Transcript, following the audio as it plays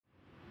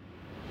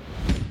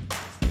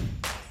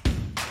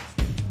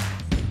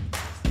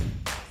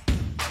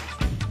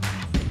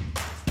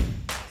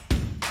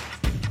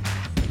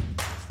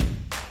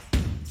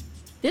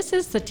This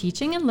is the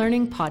Teaching and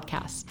Learning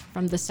Podcast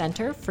from the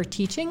Centre for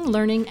Teaching,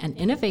 Learning and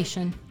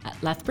Innovation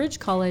at Lethbridge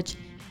College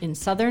in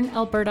southern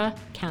Alberta,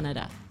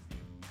 Canada.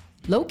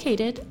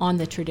 Located on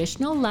the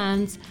traditional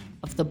lands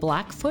of the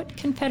Blackfoot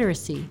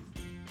Confederacy,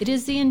 it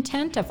is the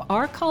intent of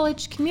our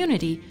college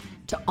community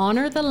to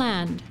honour the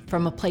land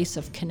from a place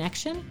of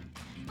connection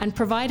and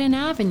provide an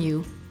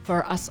avenue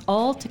for us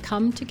all to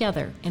come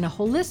together in a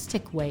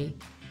holistic way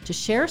to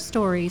share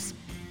stories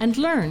and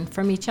learn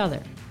from each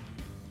other.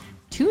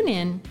 Tune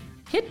in,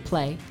 hit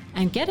play,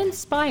 and get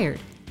inspired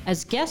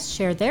as guests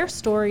share their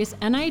stories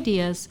and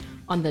ideas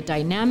on the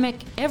dynamic,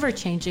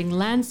 ever-changing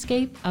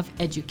landscape of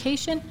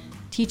education,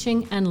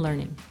 teaching, and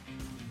learning.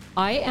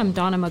 I am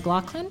Donna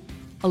McLaughlin,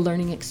 a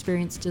learning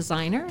experience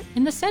designer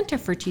in the Centre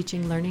for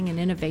Teaching, Learning and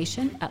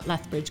Innovation at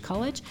Lethbridge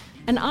College,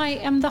 and I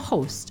am the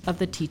host of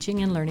the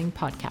Teaching and Learning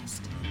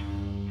Podcast.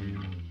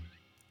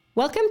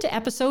 Welcome to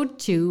episode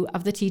 2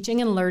 of the Teaching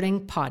and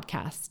Learning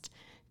Podcast.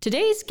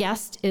 Today's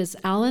guest is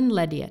Alan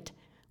Lediat.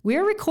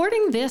 We're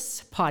recording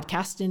this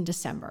podcast in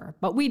December,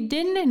 but we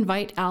didn't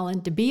invite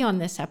Alan to be on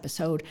this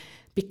episode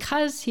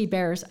because he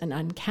bears an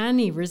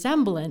uncanny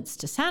resemblance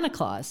to Santa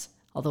Claus,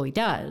 although he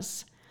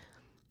does.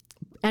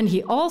 And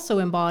he also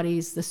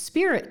embodies the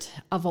spirit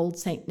of Old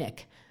St.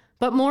 Nick.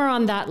 But more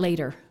on that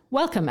later.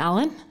 Welcome,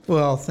 Alan.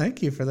 Well,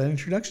 thank you for that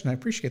introduction. I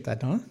appreciate that,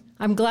 Donna.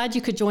 I'm glad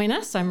you could join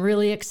us. I'm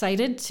really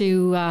excited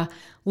to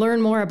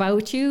learn more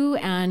about you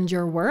and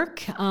your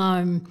work.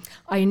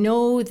 I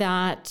know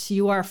that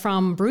you are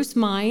from Bruce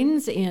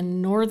Mines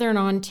in Northern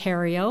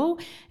Ontario,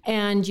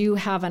 and you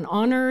have an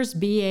honors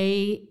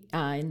BA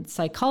in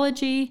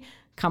psychology,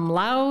 cum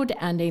laude,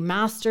 and a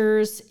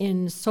master's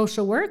in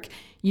social work.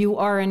 You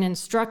are an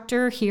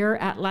instructor here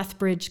at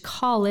Lethbridge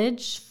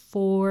College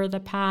for the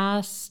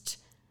past...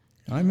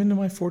 I'm into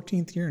my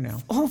 14th year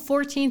now. Oh,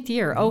 14th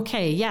year.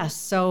 Okay, yes.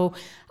 So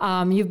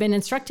you've been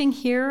instructing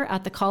here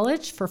at the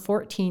college for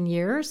 14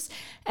 years.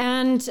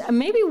 And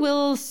maybe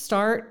we'll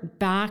start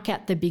back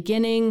at the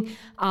beginning,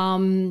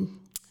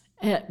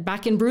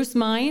 back in Bruce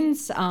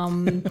Mines,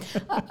 and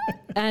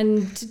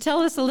to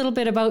tell us a little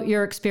bit about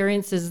your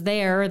experiences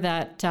there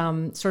that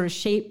sort of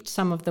shaped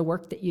some of the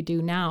work that you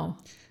do now.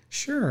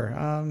 Sure.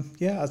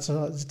 It's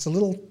a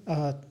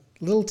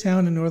little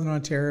town in Northern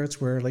Ontario.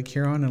 It's where Lake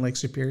Huron and Lake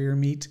Superior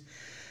meet.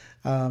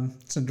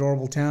 It's an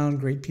adorable town,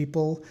 great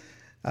people.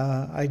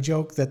 I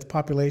joke that the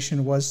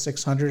population was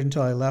 600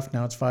 until I left.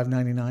 Now it's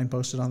 599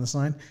 posted on the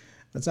sign.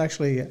 It's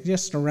actually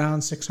just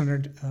around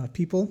 600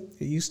 people.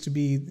 It used to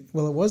be, it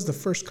was the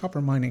first copper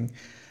mining,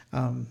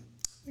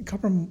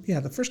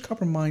 the first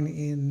copper mine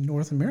in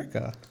North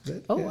America,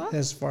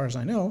 as far as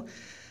I know.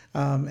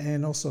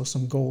 And also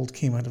some gold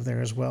came out of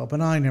there as well, but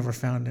I never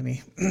found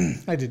any.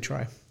 I did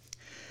try.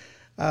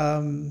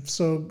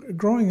 So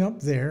growing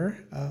up there,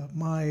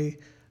 my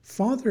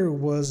father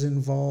was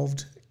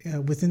involved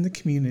within the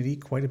community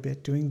quite a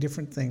bit, doing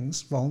different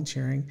things,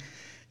 volunteering.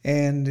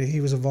 And he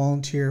was a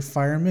volunteer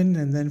fireman,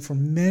 and then for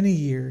many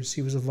years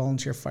he was a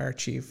volunteer fire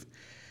chief.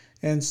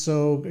 And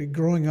so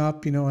growing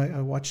up,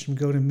 I watched him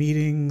go to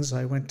meetings.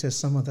 I went to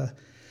some of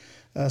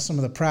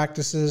the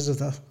practices of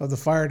the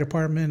fire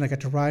department. I got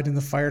to ride in the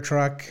fire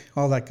truck,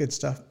 all that good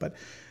stuff. But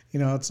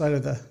outside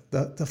of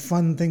the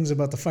fun things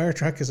about the fire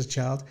truck as a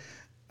child,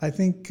 I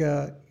think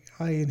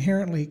I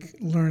inherently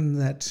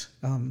learned that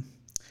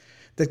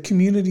that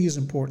community is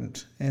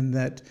important, and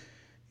that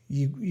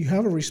you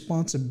have a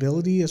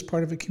responsibility as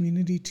part of a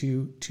community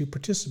to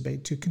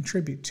participate, to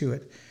contribute to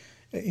it,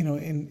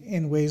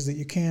 in ways that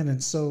you can.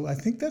 And so I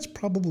think that's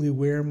probably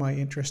where my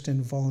interest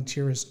in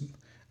volunteerism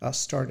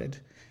started.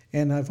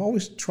 And I've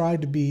always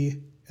tried to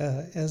be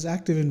as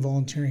active in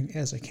volunteering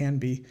as I can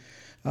be,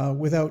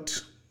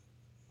 without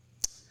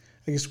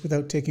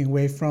taking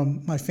away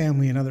from my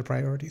family and other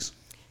priorities.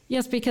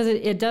 Yes, because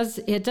it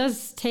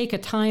does take a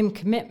time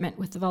commitment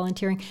with the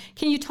volunteering.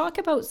 Can you talk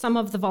about some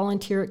of the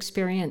volunteer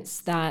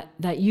experience that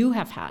you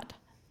have had?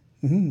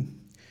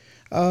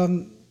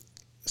 Mm-hmm.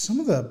 Some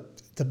of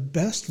the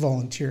best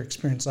volunteer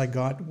experience I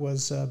got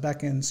was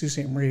back in Sault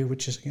Ste. Marie,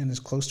 which is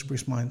close to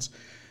Bruce Mines.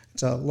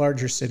 It's a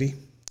larger city.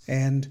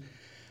 And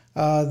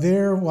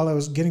there, while I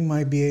was getting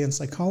my BA in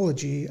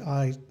psychology,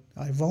 I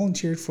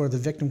volunteered for the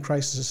Victim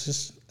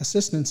Crisis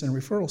Assistance and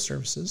Referral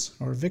Services,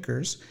 or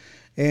VICRS.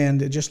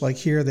 And just like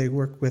here, they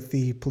work with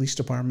the police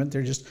department.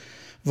 They're just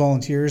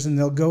volunteers, and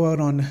they'll go out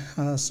on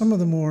some of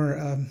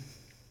the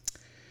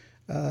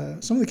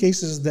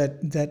cases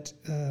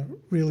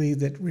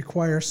that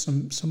require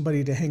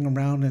somebody to hang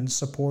around and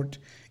support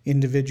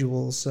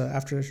individuals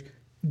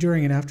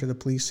during and after the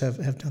police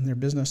have done their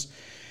business.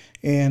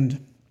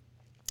 And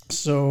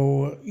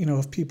so,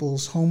 if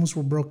people's homes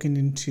were broken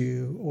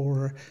into,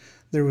 or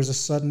there was a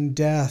sudden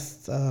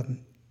death,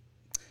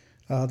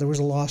 there was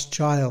a lost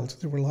child.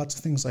 There were lots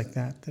of things like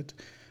that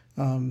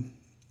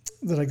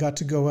I got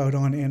to go out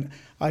on. And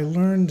I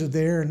learned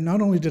there, not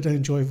only did I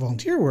enjoy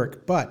volunteer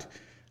work, but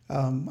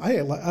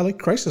I like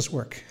crisis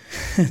work.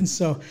 And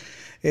so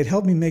it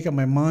helped me make up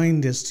my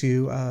mind as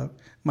to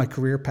my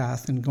career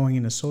path and going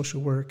into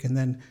social work. And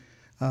then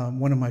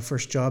one of my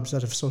first jobs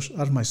out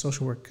of my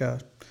social work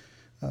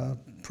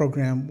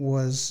program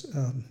was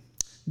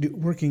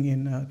working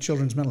in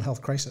children's mental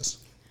health crisis.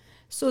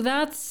 So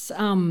that's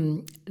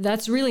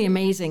really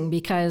amazing,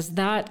 because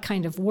that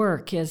kind of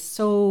work is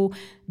so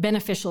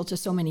beneficial to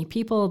so many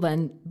people.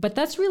 But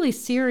that's really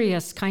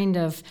serious, kind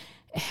of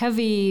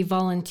heavy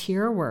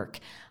volunteer work.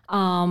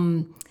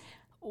 How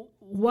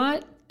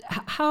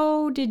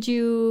did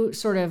you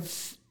sort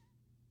of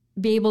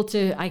be able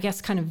to, I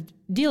guess, kind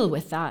of deal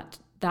with that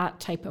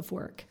type of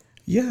work?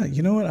 Yeah,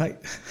 you know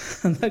what?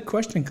 That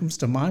question comes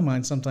to my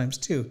mind sometimes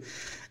too.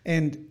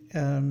 And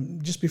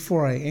just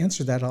before I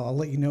answer that, I'll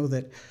let you know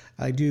that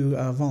I do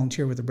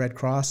volunteer with the Red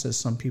Cross, as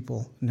some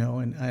people know,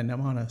 and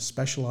I'm on a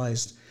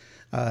specialized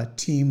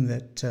team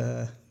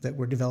that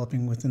we're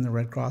developing within the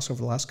Red Cross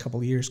over the last couple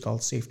of years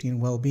called Safety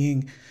and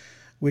Wellbeing,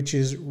 which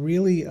is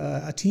really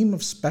a team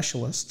of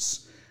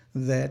specialists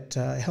that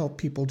help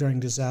people during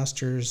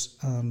disasters,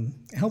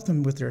 help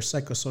them with their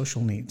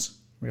psychosocial needs,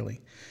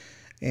 really.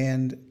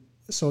 And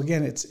so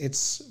again,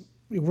 it's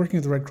working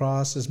with the Red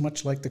Cross is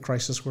much like the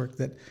crisis work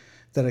that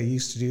I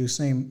used to do,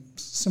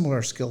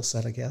 similar skill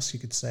set, I guess you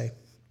could say.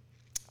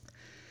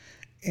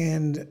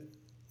 And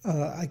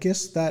I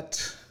guess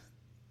that,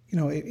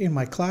 in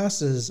my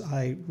classes,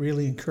 I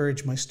really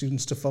encourage my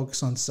students to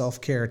focus on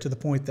self-care, to the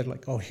point that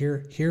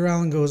here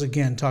Alan goes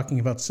again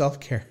talking about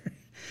self-care.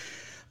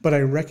 But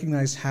I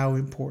recognize how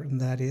important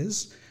that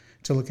is,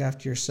 to look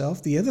after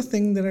yourself. The other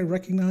thing that I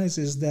recognize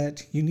is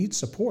that you need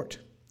support.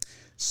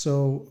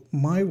 So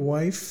my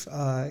wife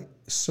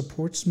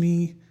supports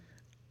me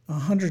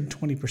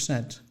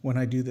 120% when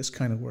I do this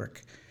kind of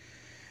work.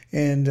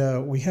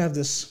 And we have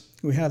this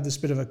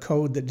bit of a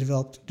code that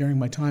developed during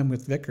my time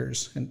with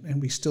Vickers,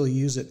 and we still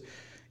use it.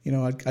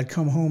 I'd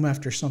come home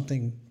after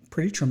something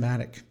pretty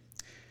traumatic.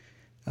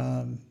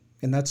 And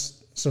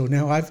so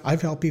now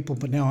I've helped people,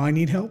 but now I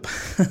need help.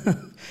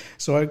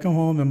 So I'd come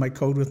home, and my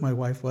code with my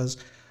wife was,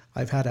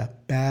 I've had a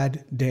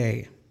bad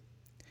day.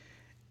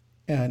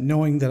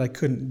 Knowing that I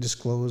couldn't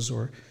disclose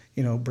or,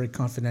 break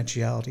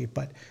confidentiality,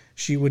 but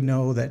she would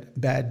know that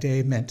bad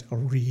day meant a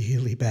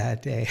really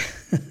bad day.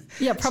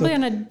 Yeah, probably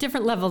on a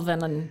different level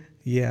than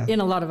in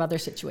a lot of other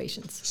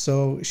situations.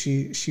 So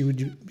she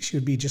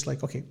would be just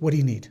like, okay, what do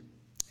you need?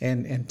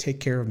 And take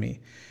care of me.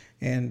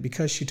 And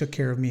because she took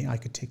care of me, I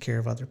could take care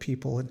of other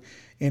people.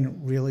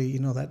 And really,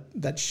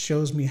 that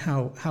shows me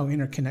how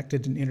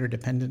interconnected and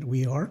interdependent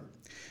we are.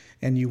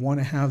 And you want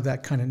to have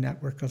that kind of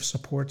network of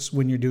supports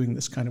when you're doing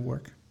this kind of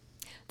work.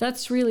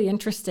 That's really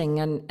interesting,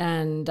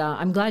 and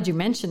I'm glad you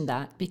mentioned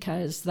that,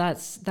 because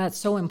that's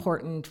so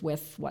important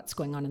with what's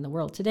going on in the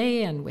world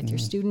today and with your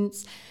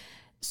students.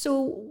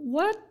 So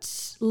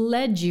what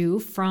led you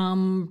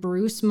from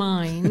Bruce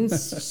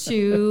Mines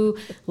to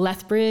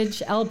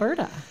Lethbridge,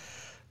 Alberta?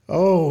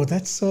 Oh,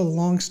 that's a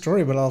long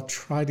story, but I'll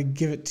try to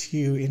give it to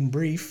you in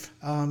brief.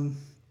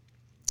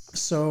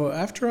 So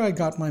after I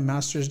got my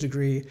master's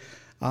degree,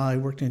 I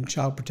worked in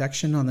child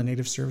protection on the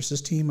Native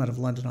Services team out of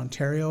London,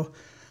 Ontario,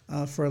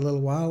 for a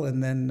little while,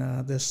 and then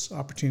this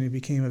opportunity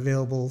became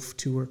available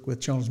to work with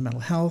children's mental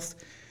health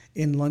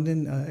in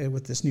London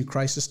with this new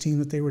crisis team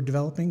that they were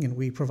developing, and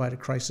we provided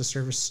crisis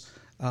service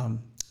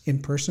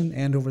in person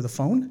and over the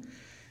phone.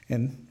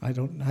 And I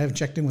haven't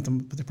checked in with them,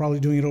 but they're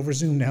probably doing it over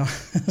Zoom now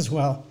as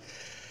well.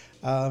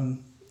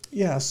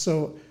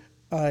 So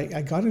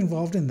I got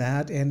involved in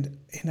that, and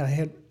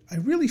I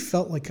really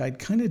felt like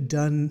I'd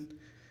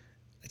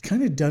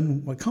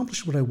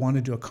accomplished what I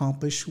wanted to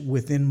accomplish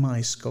within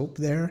my scope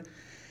there.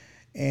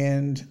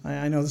 And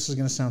I know this is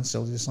going to sound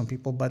silly to some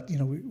people, but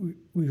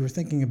we were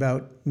thinking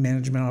about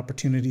management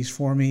opportunities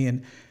for me,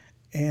 and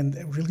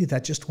really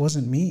that just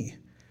wasn't me.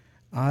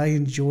 I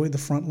enjoy the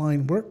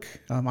frontline work.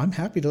 I'm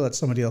happy to let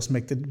somebody else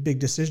make the big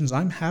decisions.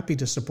 I'm happy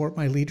to support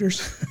my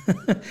leaders,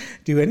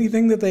 do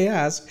anything that they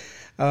ask,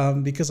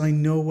 because I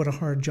know what a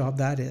hard job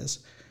that is.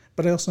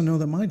 But I also know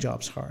that my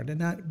job's hard,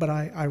 but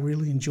I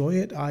really enjoy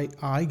it.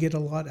 I get a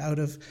lot out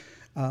of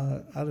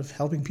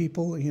helping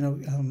people.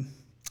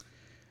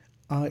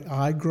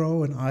 I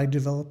grow and I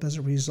develop as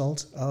a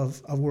result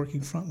of working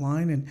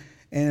frontline,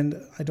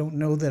 and I don't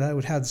know that I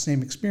would have the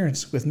same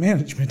experience with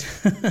management.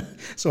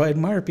 So I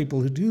admire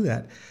people who do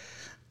that.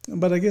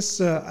 But I guess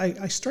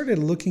I started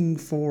looking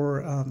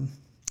for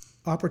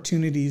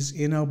opportunities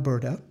in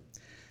Alberta,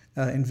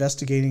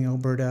 investigating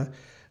Alberta.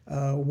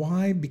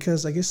 Why?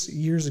 Because I guess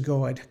years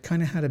ago I'd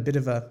kind of had a bit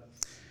of a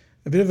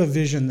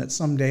vision that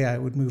someday I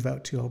would move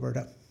out to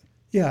Alberta.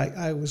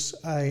 Yeah,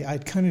 I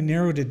kind of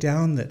narrowed it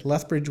down that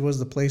Lethbridge was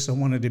the place I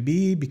wanted to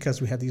be because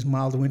we had these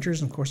mild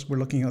winters. And of course, we're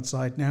looking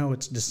outside now.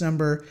 It's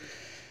December,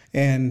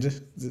 and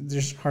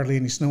there's hardly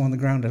any snow on the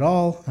ground at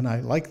all. And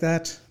I like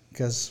that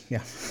because,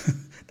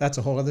 that's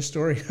a whole other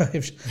story.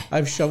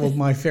 I've shoveled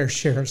my fair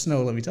share of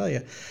snow, let me tell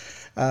you.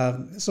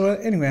 So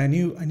anyway, I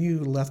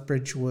knew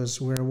Lethbridge was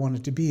where I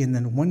wanted to be. And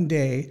then one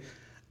day,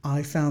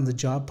 I found the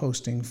job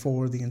posting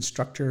for the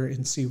instructor in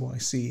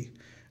CYC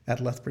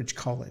at Lethbridge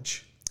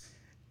College.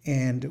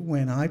 And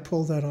when I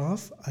pulled that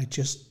off,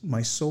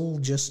 my soul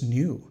just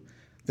knew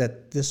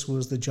that this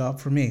was the job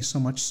for me, so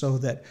much so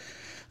that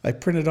I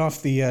printed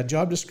off the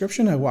job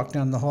description. I walked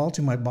down the hall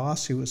to my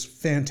boss, who was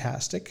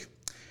fantastic.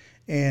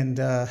 And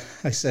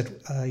I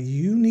said,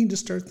 you need to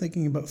start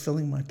thinking about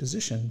filling my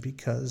position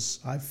because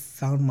I've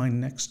found my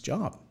next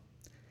job.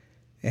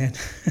 And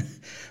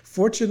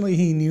fortunately,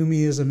 he knew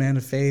me as a man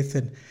of faith,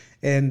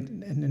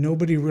 and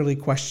nobody really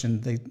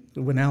questioned.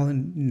 When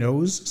Alan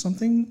knows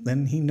something,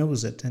 then he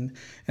knows it. And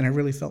I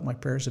really felt my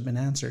prayers had been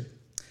answered.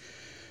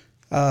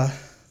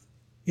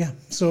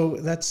 So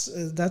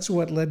that's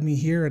what led me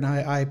here.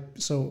 And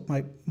so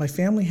my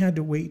family had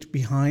to wait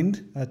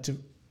behind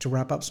to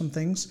wrap up some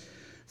things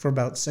for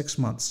about 6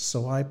 months.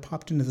 So I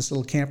popped into this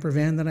little camper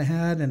van that I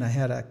had, and I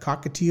had a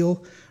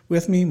cockatiel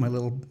with me, my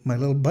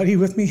little buddy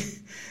with me,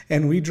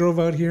 and we drove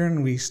out here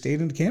and we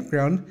stayed in the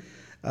campground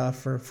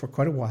for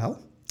quite a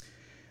while.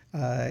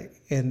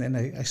 And then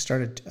I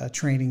started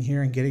training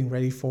here and getting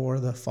ready for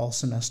the fall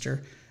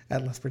semester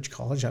at Lethbridge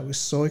College. I was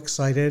so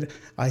excited.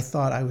 I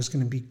thought I was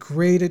going to be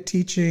great at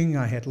teaching.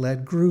 I had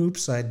led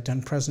groups. I had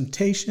done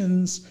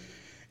presentations.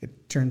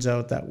 It turns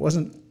out that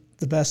wasn't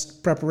the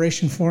best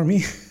preparation for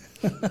me.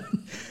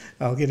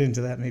 I'll get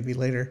into that maybe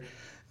later.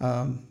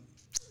 So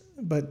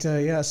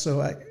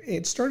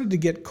it started to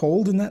get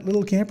cold in that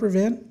little camper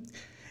van,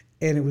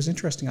 and it was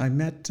interesting. I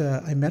met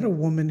a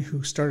woman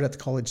who started at the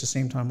college the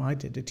same time I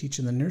did to teach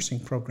in the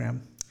nursing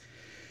program,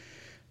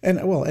 and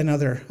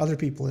other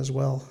people as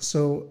well.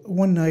 So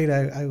one night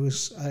I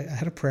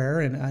had a prayer,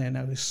 and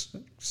I was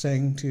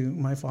saying to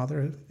my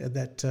father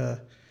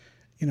that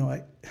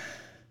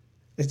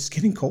it's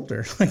getting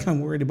colder. Like, I'm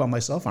worried about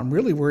myself. I'm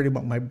really worried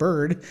about my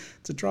bird.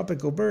 It's a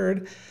tropical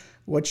bird.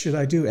 What should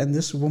I do? And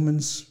this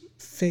woman's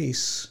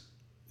face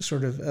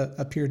sort of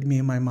appeared to me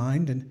in my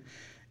mind. And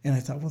I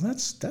thought, well,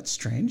 that's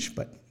strange,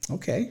 but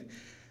okay.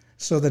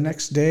 So the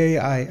next day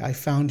I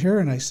found her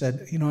and I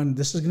said, and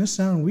this is going to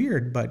sound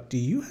weird, but do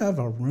you have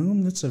a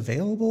room that's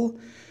available?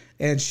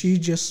 And she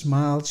just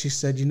smiled. She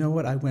said, you know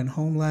what? I went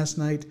home last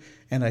night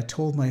and I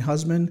told my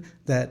husband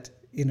that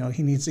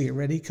he needs to get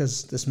ready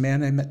because this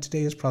man I met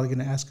today is probably going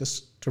to ask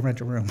us to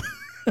rent a room.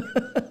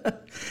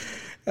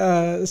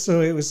 So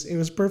it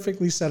was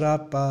perfectly set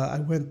up. I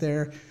went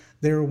there.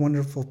 They were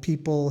wonderful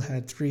people,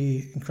 had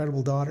 3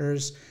 incredible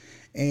daughters,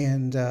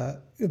 and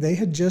they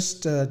had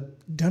just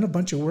done a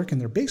bunch of work in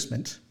their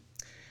basement,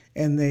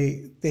 and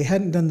they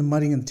hadn't done the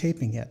mudding and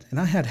taping yet. And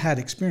I had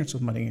experience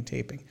with mudding and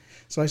taping.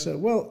 So I said,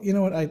 well, you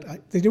know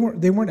what,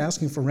 they weren't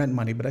asking for rent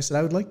money, but I said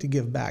I would like to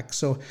give back.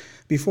 So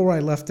before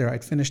I left there,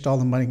 I'd finished all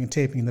the mudding and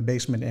taping in the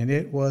basement, and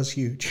it was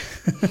huge.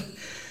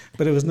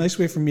 But it was a nice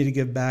way for me to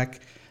give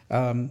back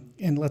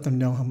and let them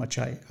know how much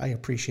I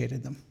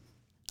appreciated them.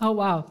 Oh,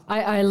 wow.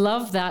 I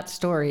love that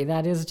story.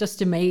 That is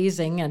just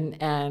amazing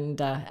and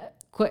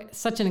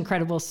such an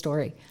incredible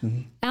story.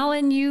 Mm-hmm.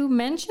 Alan, you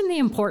mentioned the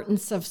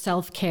importance of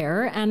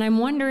self-care, and I'm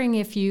wondering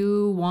if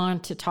you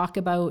want to talk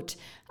about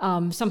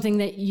something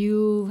that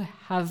you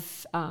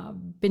have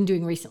been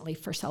doing recently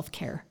for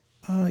self-care.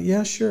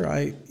 Yeah, sure.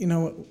 I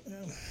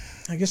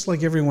guess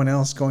like everyone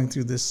else going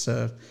through this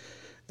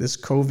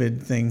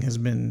COVID thing has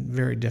been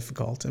very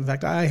difficult. In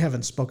fact, I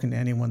haven't spoken to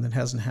anyone that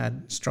hasn't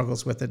had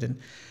struggles with it.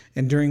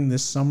 And during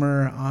this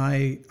summer,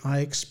 I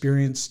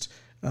experienced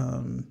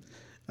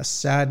a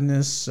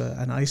sadness,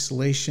 an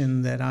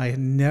isolation that I had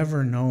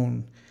never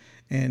known.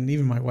 And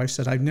even my wife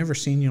said, I've never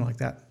seen you like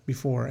that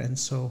before. And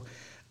so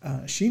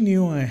she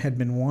knew I had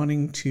been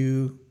wanting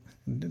to,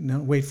 no,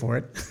 wait for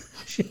it,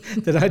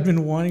 that I'd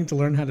been wanting to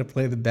learn how to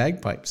play the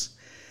bagpipes.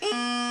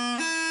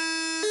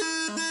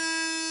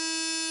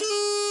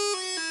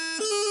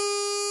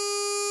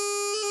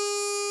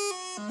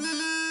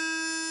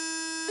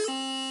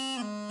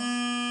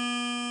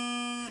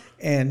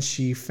 And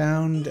she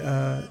found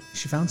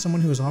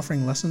someone who was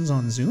offering lessons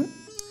on Zoom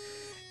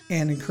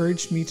and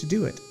encouraged me to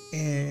do it.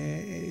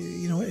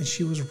 And and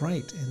she was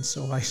right. And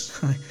so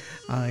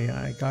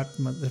I got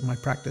my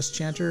practice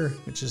chanter,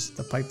 which is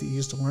the pipe that you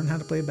use to learn how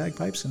to play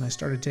bagpipes, and I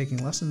started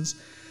taking lessons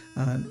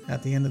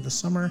at the end of the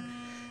summer,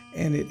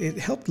 and it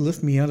helped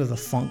lift me out of the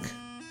funk.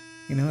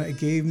 It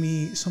gave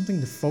me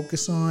something to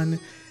focus on.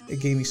 It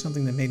gave me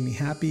something that made me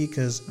happy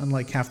because,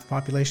 unlike half the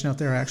population out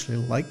there, I actually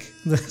like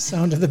the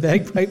sound of the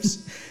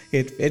bagpipes.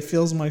 It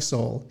fills my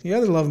soul. You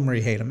either love them or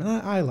you hate them, and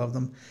I love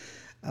them.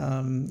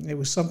 It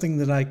was something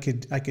that I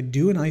could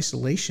do in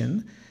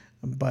isolation,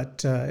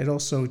 but it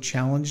also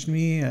challenged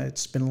me.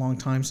 It's been a long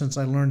time since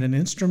I learned an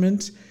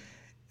instrument,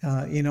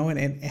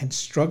 and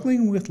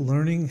struggling with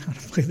learning how to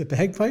play the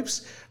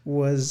bagpipes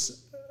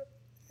was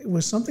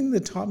something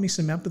that taught me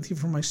some empathy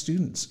for my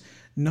students.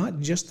 Not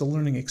just the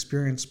learning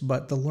experience,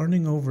 but the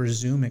learning over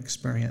Zoom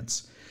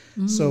experience.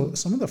 Mm. So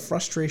some of the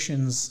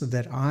frustrations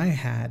that I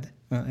had,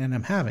 and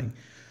I'm having,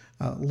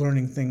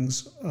 learning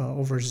things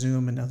over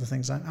Zoom and other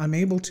things, I'm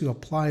able to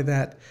apply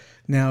that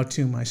now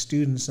to my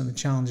students and the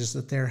challenges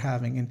that they're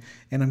having,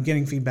 and I'm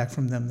getting feedback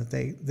from them that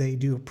they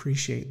do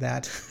appreciate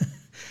that.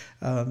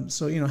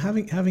 So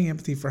having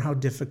empathy for how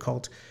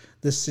difficult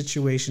this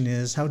situation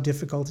is, how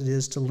difficult it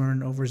is to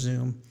learn over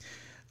Zoom.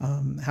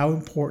 how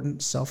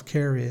important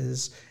self-care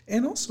is,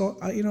 and also,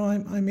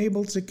 I'm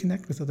able to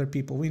connect with other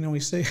people. We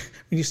say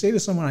when you say to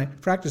someone, "I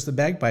practice the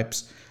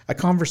bagpipes," a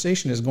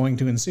conversation is going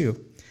to ensue,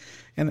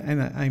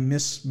 and I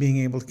miss being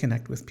able to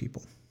connect with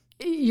people.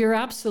 You're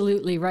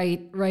absolutely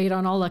right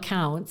on all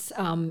accounts.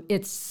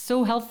 It's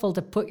so helpful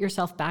to put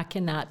yourself back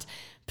in that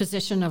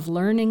position of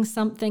learning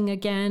something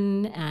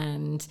again,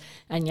 and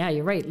yeah,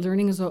 you're right.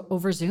 Learning is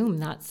over Zoom.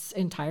 That's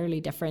entirely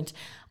different.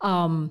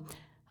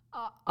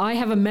 I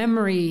have a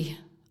memory.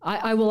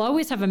 I will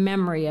always have a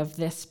memory of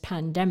this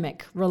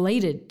pandemic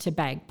related to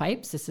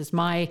bagpipes. This is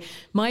my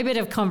bit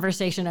of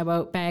conversation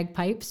about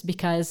bagpipes,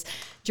 because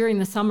during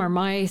the summer,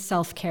 my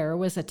self-care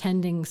was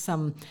attending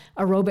some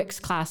aerobics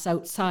class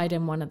outside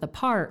in one of the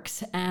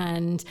parks,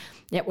 and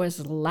it was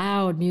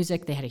loud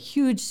music. They had a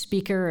huge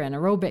speaker, and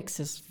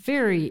aerobics is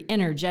very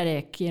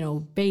energetic,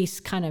 bass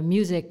kind of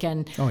music.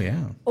 And oh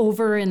yeah,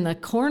 over in the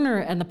corner,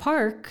 and the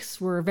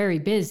parks were very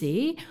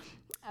busy,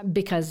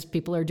 because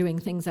people are doing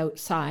things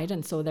outside.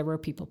 And so there were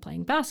people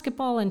playing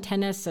basketball and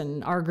tennis,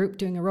 and our group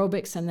doing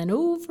aerobics. And then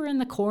over in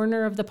the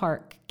corner of the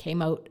park came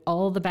out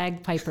all the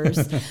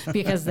bagpipers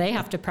because they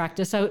have to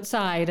practice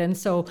outside. And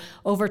so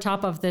over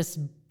top of this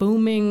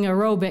booming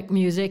aerobic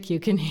music, you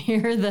can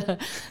hear the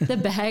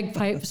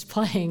bagpipes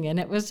playing.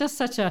 And it was just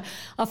such a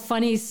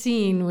funny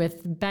scene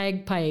with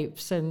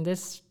bagpipes and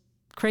this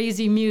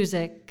crazy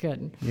music.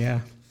 And yeah.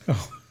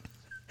 Oh,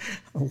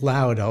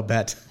 loud, I'll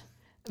bet.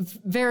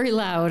 Very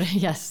loud,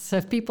 yes.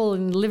 Of people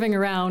living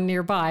around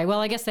nearby. Well,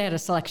 I guess they had a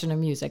selection of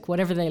music,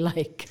 whatever they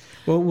like.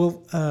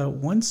 Well,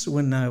 once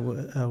when I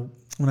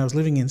was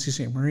living in Sault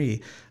Ste.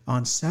 Marie,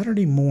 on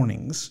Saturday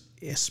mornings,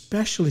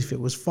 especially if it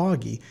was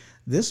foggy,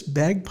 this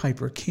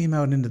bagpiper came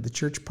out into the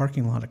church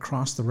parking lot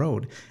across the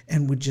road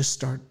and would just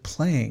start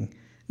playing.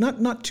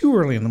 Not too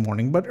early in the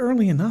morning, but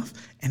early enough.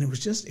 And it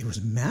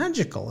was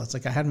magical. It's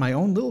like I had my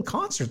own little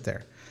concert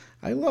there.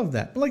 I love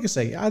that. But like I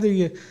say, either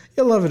you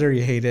love it or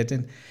you hate it.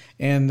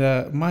 And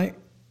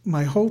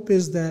my hope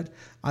is that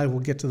I will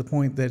get to the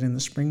point that in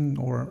the spring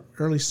or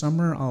early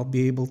summer, I'll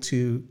be able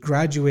to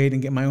graduate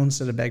and get my own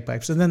set of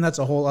bagpipes. And then that's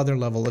a whole other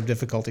level of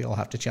difficulty I'll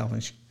have to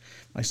challenge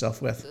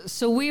myself with.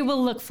 So we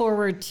will look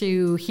forward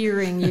to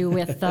hearing you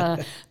with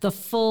the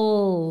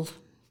full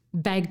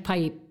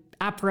bagpipe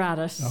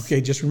apparatus.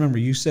 Okay, just remember,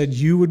 you said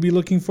you would be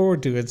looking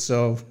forward to it.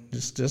 So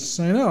just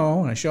so you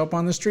know, when I show up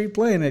on the street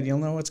playing it, you'll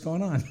know what's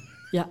going on.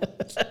 Yeah.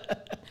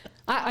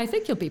 I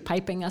think you'll be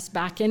piping us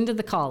back into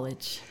the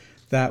college.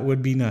 That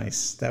would be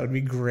nice. That would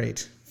be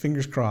great.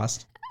 Fingers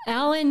crossed.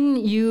 Alan,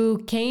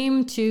 you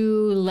came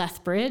to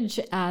Lethbridge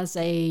as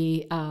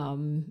a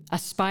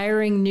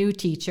aspiring new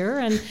teacher.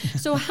 And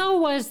so how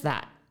was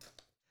that?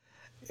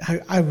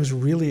 I was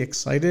really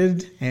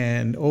excited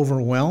and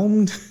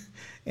overwhelmed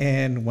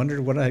and wondered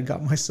what I had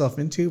got myself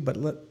into. But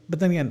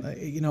then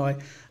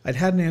again, I'd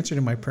had an answer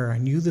to my prayer. I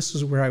knew this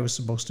was where I was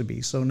supposed to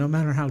be. So no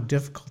matter how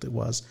difficult it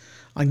was,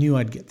 I knew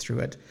I'd get through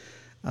it.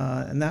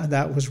 And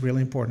that was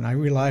really important. I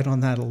relied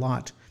on that a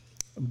lot.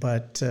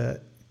 But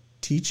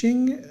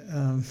teaching,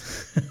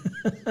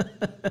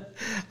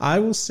 I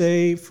will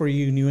say for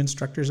you new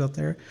instructors out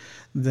there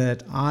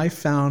that I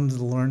found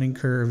the learning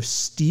curve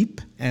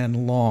steep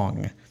and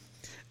long.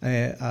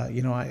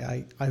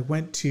 I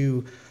went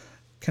to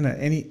kind of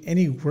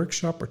any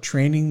workshop or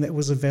training that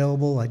was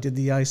available. I did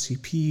the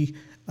ICP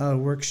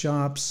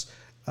workshops.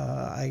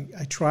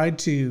 I tried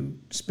to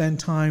spend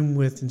time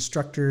with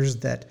instructors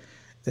that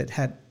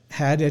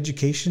had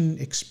education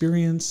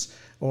experience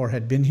or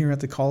had been here at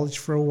the college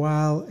for a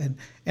while,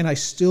 and I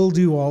still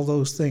do all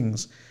those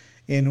things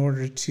in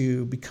order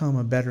to become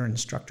a better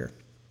instructor.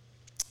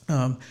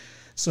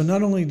 So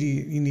not only do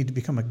you need to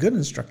become a good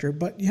instructor,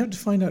 but you have to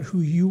find out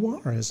who you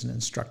are as an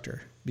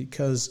instructor,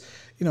 because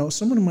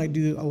someone might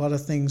do a lot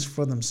of things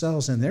for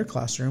themselves in their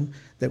classroom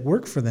that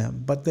work for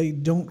them, but they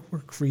don't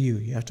work for you.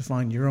 You have to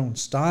find your own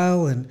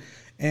style,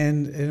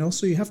 and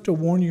also you have to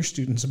warn your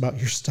students about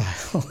your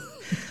style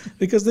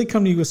because they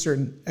come to you with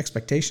certain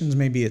expectations.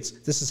 Maybe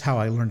this is how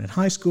I learned in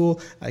high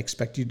school. I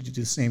expect you to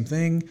do the same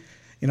thing.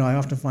 I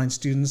often find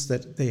students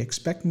that they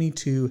expect me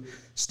to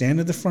stand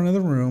at the front of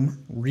the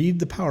room, read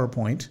the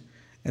PowerPoint,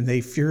 and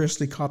they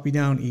furiously copy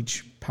down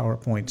each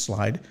PowerPoint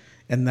slide,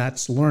 and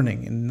that's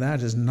learning, and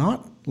that is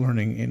not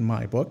learning in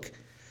my book.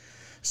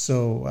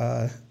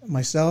 So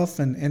myself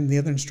and the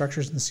other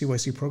instructors in the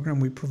CYC program,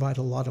 we provide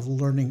a lot of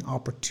learning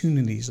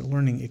opportunities,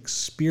 learning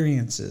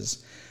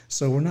experiences.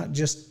 So we're not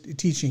just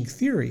teaching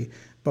theory,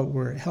 but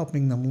we're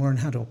helping them learn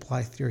how to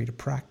apply theory to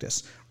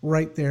practice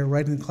right there,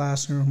 right in the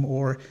classroom,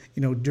 or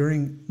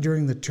during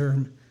the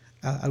term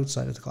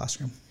outside of the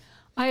classroom.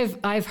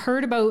 I've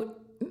heard about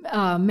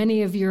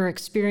many of your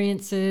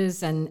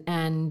experiences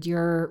and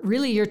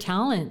your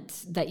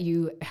talent that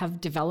you have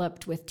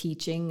developed with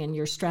teaching and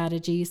your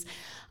strategies.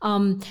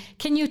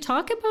 Can you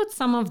talk about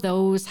some of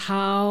those,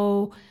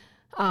 how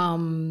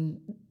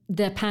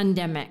the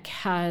pandemic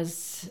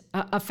has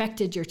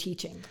affected your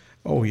teaching?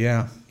 Oh,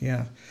 yeah.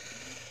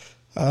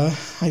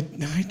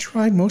 I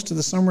tried most of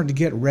the summer to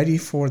get ready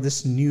for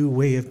this new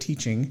way of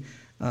teaching,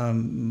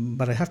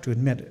 but I have to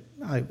admit,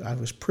 I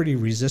was pretty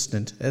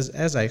resistant,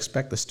 as I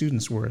expect the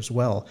students were as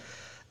well.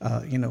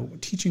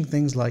 Teaching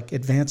things like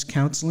advanced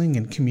counseling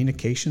and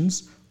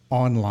communications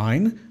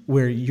online,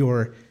 where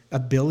your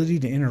ability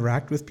to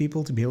interact with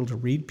people, to be able to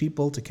read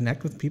people, to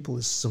connect with people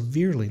is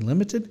severely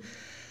limited.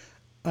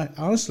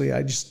 Honestly,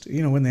 I just,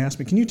 when they asked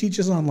me, can you teach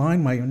us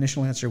online? My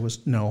initial answer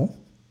was no.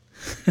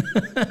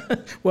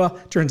 Well,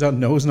 turns out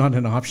no is not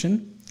an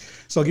option.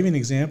 So I'll give you an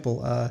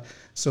example.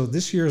 So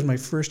this year is my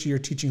first year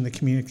teaching the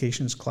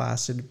communications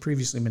class. It had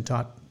previously been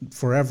taught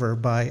forever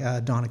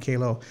by Donna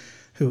Kalo,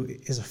 who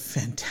is a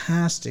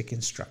fantastic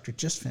instructor,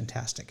 just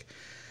fantastic.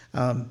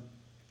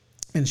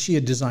 And she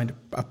had designed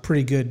a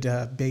pretty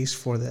good base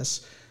for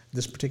this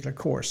particular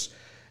course.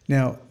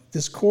 Now,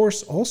 this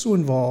course also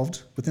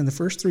involved, within the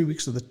first 3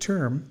 weeks of the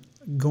term,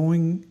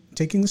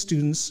 taking the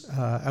students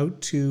out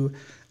to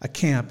a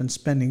camp and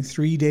spending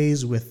 3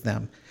 days with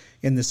them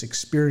in this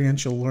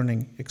experiential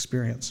learning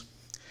experience.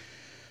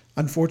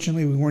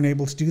 Unfortunately, we weren't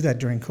able to do that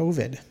during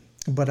COVID,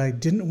 but I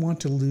didn't want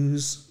to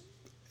lose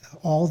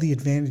all the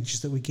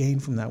advantages that we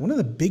gained from that. One of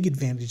the big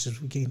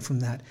advantages we gained from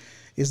that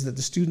is that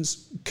the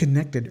students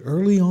connected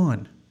early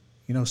on,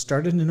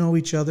 started to know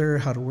each other,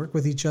 how to work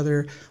with each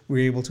other. We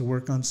were able to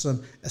work on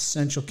some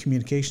essential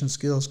communication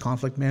skills,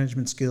 conflict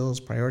management skills,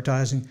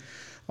 prioritizing,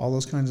 all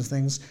those kinds of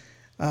things.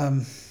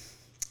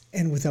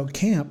 And without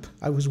camp,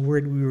 I was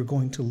worried we were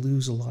going to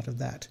lose a lot of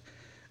that.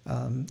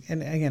 And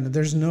again,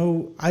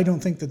 I don't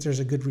think that there's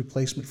a good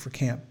replacement for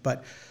camp,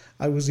 but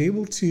I was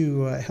able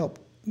to help,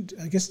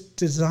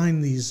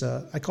 design these,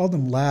 I called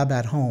them lab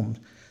at home.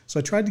 So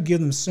I tried to give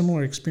them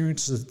similar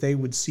experiences that they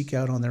would seek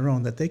out on their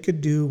own, that they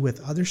could do with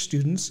other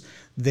students.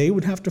 They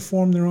would have to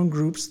form their own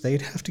groups.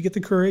 They'd have to get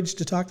the courage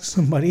to talk to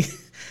somebody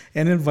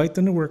and invite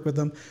them to work with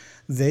them.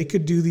 They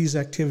could do these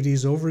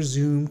activities over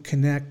Zoom,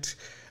 connect.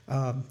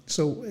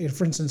 So,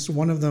 for instance,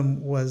 one of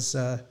them was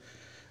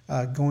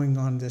going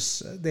on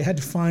this, they had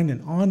to find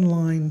an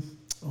online,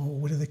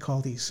 what do they call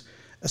these?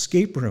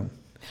 Escape room.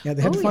 Yeah,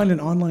 they had to find an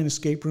online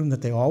escape room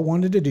that they all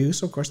wanted to do.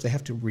 So, of course, they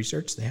have to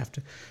research, they have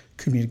to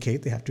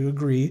communicate, they have to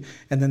agree.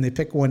 And then they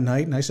pick one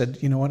night, and I said,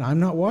 you know what, I'm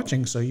not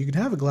watching, so you can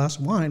have a glass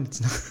of wine.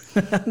 It's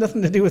not,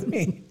 nothing to do with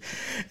me.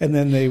 And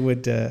then they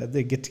would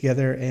they get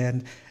together,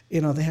 and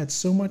they had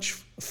so much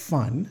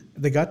fun.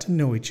 They got to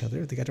know each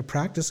other. They got to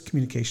practice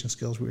communication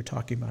skills we were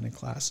talking about in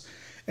class.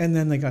 And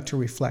then they got to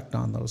reflect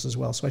on those as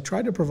well. So I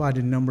tried to provide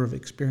a number of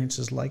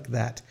experiences like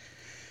that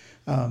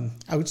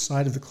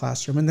outside of the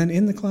classroom. And then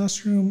in the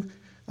classroom,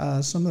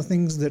 some of the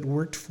things that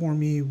worked for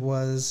me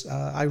was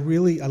I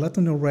let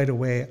them know right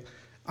away,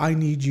 I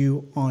need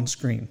you on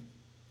screen.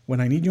 When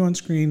I need you on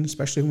screen,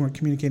 especially when we're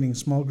communicating in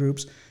small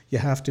groups, you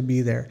have to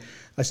be there.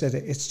 I said,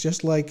 it's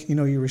just like,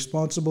 you're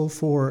responsible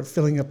for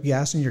filling up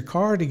gas in your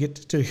car to get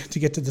to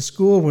the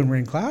school when we're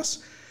in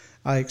class.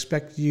 I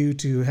expect you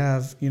to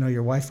have,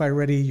 your Wi-Fi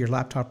ready, your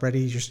laptop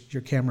ready,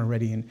 your camera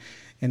ready,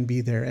 and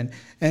be there.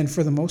 And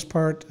for the most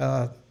part,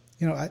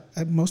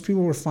 most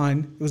people were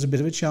fine. It was a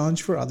bit of a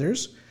challenge for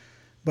others,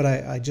 but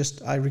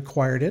I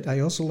required it.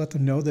 I also let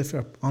them know that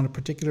if on a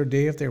particular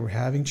day, if they were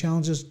having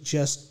challenges,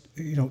 just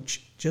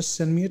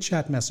send me a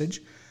chat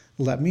message,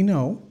 let me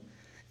know.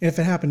 If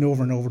it happened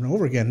over and over and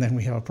over again, then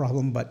we have a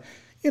problem. But,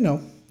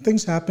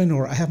 things happen,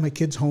 or I have my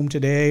kids home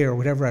today or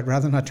whatever. I'd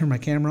rather not turn my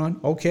camera on.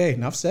 Okay,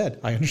 enough said.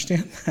 I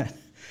understand that.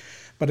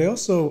 But I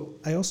also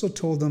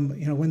told them,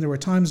 when there were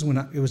times when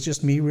it was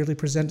just me really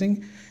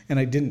presenting and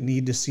I didn't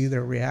need to see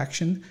their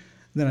reaction,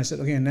 then I said,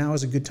 okay, now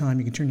is a good time.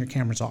 You can turn your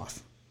cameras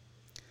off.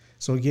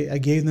 So I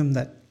gave them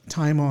that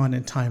time on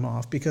and time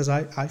off, because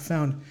I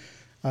found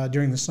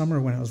during the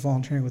summer when I was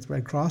volunteering with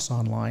Red Cross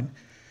online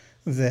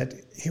that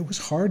it was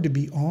hard to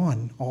be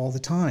on all the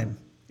time.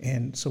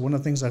 And so one of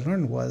the things I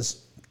learned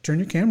was turn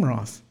your camera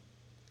off.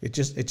 It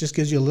just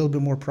gives you a little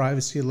bit more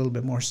privacy, a little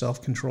bit more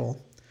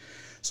self-control.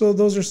 So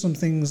those are some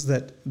things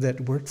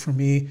that worked for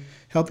me,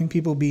 helping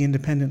people be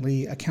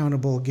independently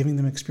accountable, giving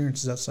them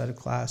experiences outside of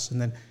class,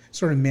 and then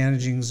sort of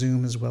managing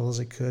Zoom as well as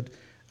I could.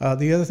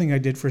 The other thing I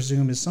did for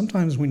Zoom is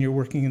sometimes when you're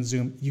working in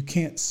Zoom, you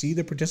can't see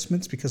the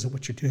participants because of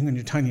what you're doing on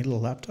your tiny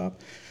little laptop.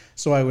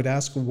 So I would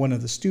ask one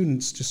of the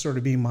students to sort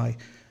of be my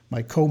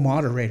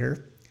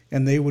co-moderator,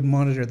 and they would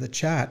monitor the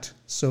chat.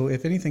 So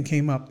if anything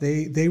came up,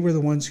 they were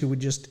the ones who would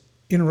just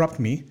interrupt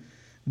me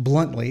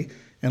bluntly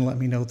and let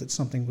me know that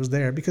something was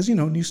there, because,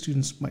 new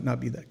students might not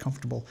be that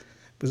comfortable.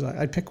 Because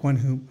I'd pick one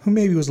who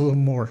maybe was a little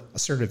more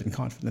assertive and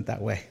confident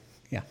that way.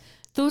 Yeah.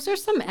 Those are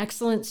some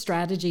excellent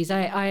strategies.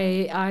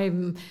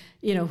 I'm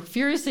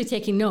furiously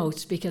taking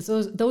notes, because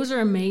those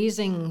are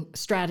amazing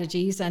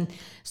strategies and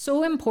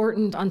so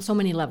important on so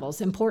many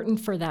levels. Important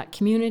for that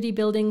community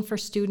building for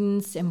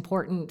students,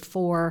 important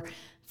for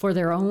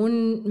their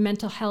own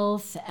mental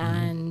health,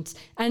 and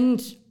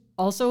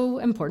also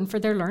important for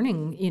their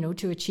learning,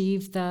 to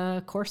achieve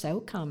the course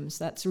outcomes.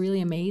 That's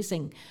really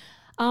amazing.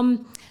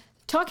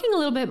 Talking a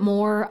little bit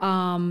more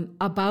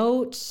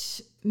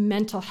about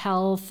mental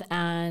health,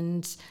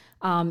 and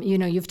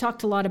you've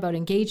talked a lot about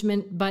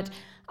engagement, but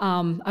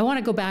I want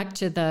to go back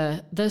to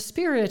the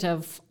spirit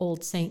of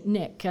Old Saint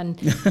Nick, and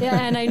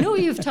and I know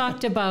you've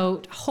talked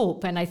about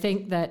hope, and I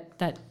think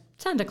that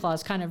Santa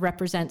Claus kind of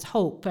represents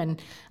hope,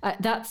 and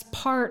that's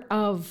part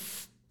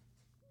of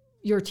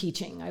your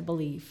teaching, I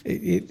believe.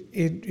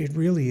 It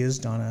really is,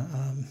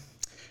 Donna.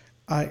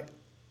 I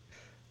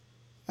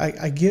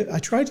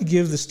try to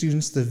give the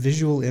students the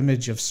visual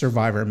image of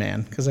Survivor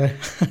Man, because I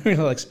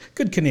really like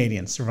good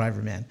Canadian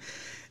Survivor Man,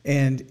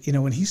 and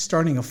when he's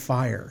starting a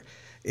fire,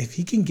 if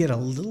he can get a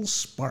little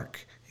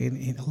spark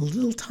in a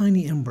little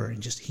tiny ember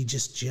and he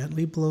just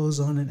gently blows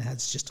on it,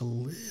 adds just a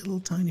little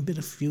tiny bit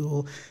of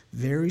fuel,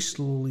 very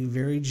slowly,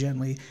 very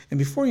gently, and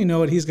before you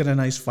know it, he's got a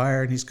nice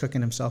fire and he's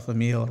cooking himself a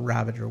meal, a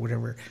rabbit or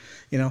whatever.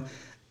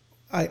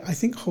 I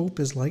think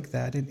hope is like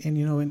that, and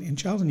in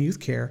child and youth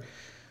care,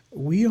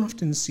 we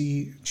often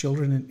see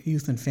children and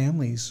youth and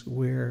families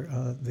where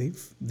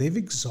they've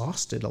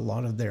exhausted a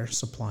lot of their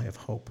supply of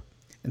hope,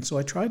 and so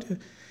I try to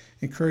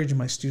encourage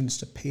my students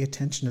to pay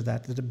attention to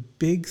that a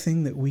big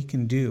thing that we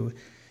can do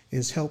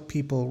is help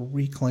people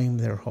reclaim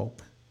their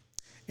hope.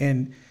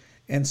 And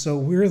so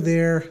we're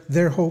there,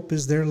 their hope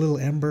is their little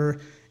ember,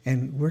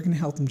 and we're going to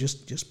help them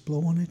just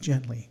blow on it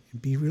gently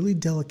and be really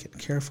delicate and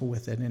careful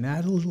with it and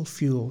add a little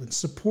fuel and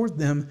support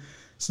them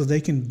so they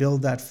can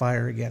build that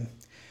fire again.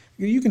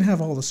 You can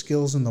have all the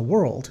skills in the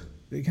world,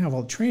 you can have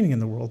all the training in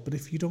the world, but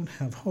if you don't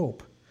have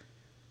hope,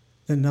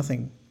 then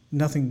nothing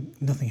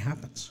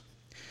happens.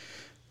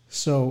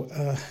 So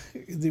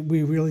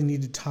we really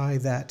need to tie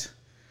that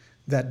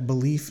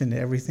belief into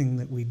everything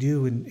that we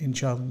do in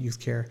child and youth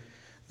care,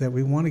 that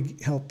we want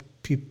to help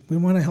people. We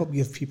want to help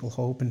give people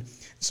hope. And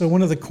so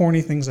one of the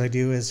corny things I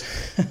do is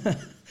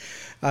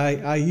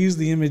I use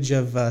the image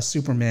of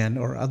Superman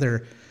or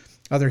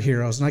other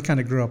heroes, and I kind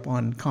of grew up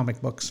on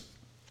comic books.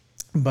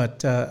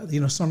 But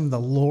some of the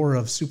lore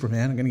of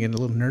Superman, I'm going to get a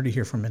little nerdy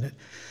here for a minute.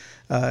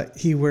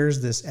 He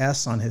wears this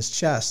S on his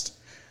chest.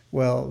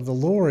 Well, the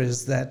lore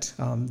is that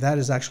that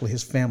is actually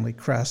his family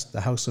crest,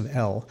 the House of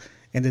El,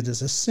 and it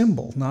is a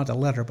symbol, not a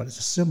letter, but it's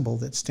a symbol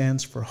that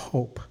stands for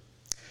hope.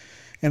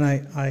 And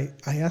I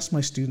asked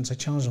my students, I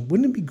challenged them,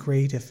 wouldn't it be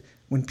great if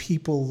when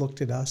people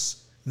looked at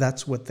us,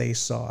 that's what they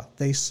saw?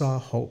 They saw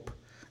hope,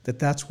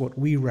 that's what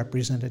we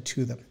represented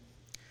to them.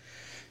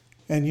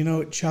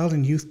 And child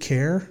and youth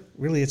care,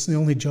 really, it's the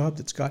only job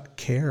that's got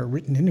care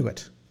written into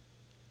it.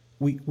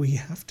 We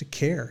have to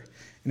care.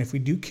 And if we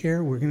do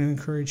care, we're going to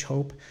encourage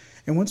hope.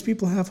 And once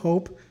people have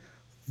hope,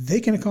 they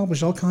can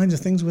accomplish all kinds of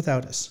things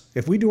without us.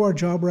 If we do our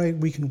job right,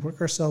 we can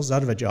work ourselves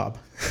out of a job.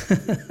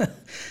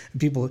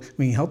 We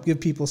can help give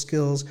people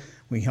skills,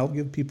 we can help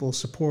give people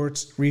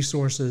supports,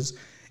 resources,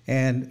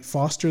 and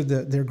foster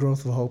their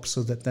growth of hope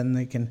so that then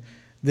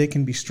they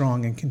can be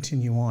strong and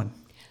continue on.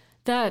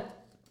 That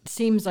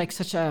seems like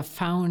such a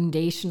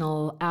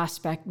foundational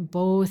aspect,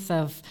 both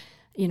of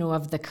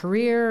the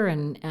career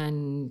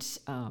and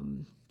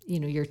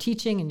your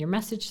teaching and your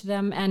message to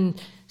them,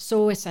 and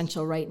so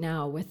essential right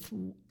now with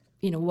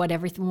what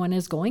everyone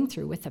is going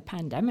through with the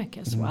pandemic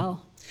as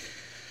well.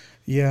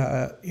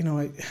 Yeah,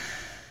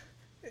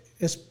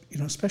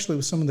 especially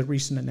with some of the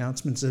recent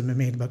announcements that have been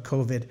made about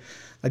COVID,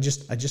 I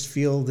just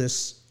feel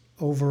this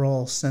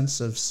overall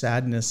sense of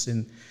sadness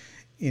in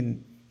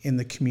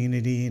the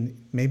community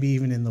and maybe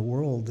even in the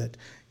world that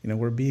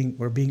we're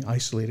being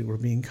isolated, we're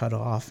being cut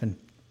off, and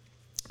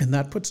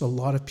that puts a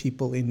lot of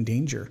people in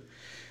danger.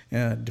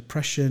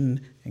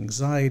 Depression,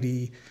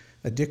 anxiety,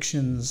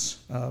 addictions,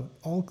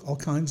 all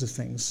kinds of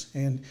things.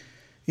 And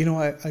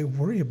I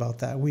worry about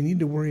that. We need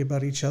to worry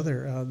about each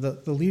other.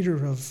 The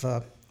leader of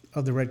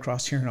the Red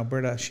Cross here in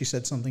Alberta, she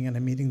said something in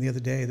a meeting the other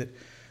day that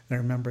I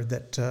remembered,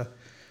 that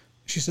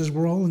she says,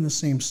 we're all in the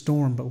same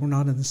storm, but we're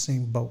not in the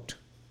same boat.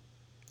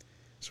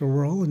 So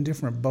we're all in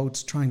different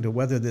boats trying to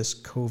weather this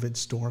COVID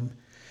storm.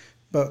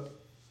 But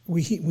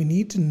we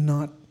need to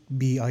not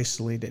be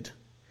isolated.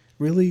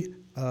 Really,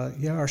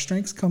 our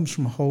strength comes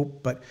from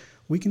hope, but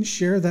we can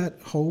share that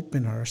hope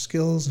and our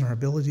skills and our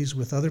abilities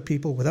with other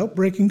people without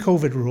breaking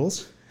COVID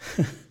rules.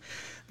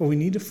 But we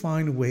need to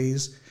find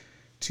ways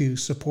to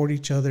support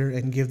each other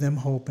and give them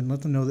hope and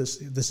let them know this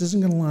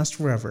isn't going to last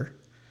forever.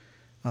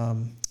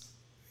 And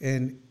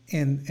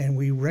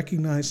we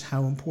recognize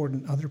how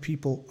important other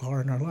people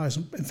are in our lives.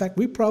 In fact,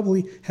 we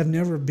probably have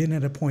never been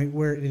at a point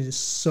where it is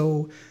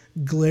so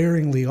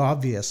glaringly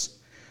obvious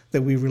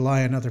that we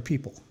rely on other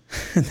people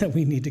and that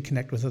we need to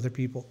connect with other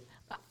people.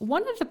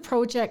 One of the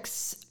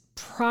projects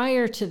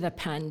prior to the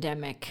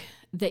pandemic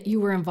that you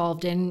were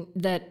involved in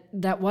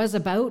that was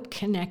about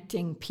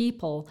connecting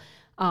people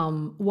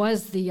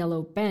was the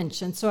Yellow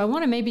Bench. And so I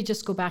want to maybe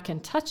just go back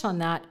and touch on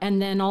that, and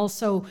then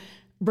also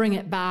bring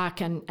it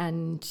back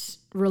and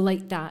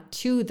relate that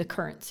to the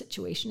current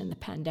situation in the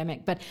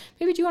pandemic. But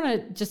maybe do you want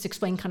to just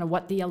explain kind of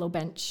what the Yellow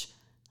Bench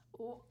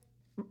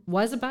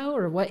was about,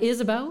 or what is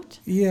about?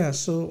 Yeah,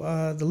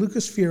 so the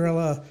Lucas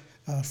Fiorella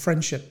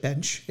Friendship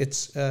Bench,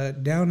 it's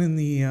down in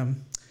the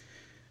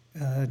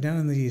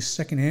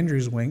Second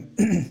Andrews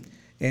wing,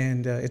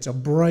 and it's a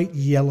bright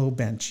yellow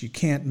bench. You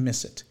can't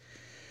miss it.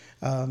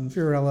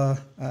 Fiorella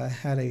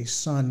had a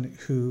son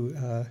who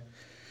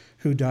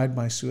who died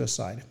by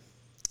suicide.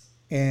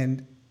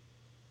 And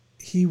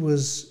he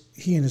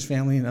and his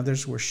family and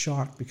others were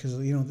shocked because,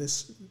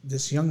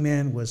 this young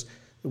man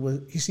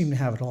he seemed to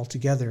have it all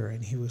together,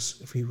 and he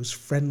was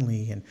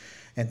friendly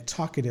and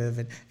talkative,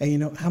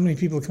 and how many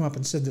people come up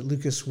and said that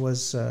Lucas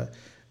was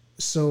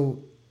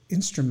so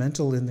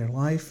instrumental in their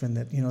life, and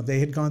that they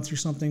had gone through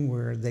something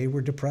where they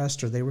were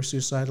depressed or they were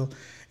suicidal,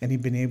 and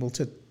he'd been able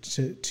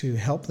to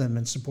help them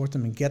and support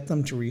them and get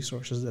them to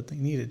resources that they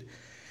needed.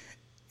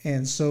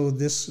 And so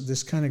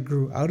this kind of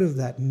grew out of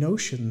that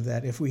notion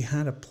that if we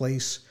had a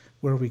place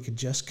where we could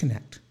just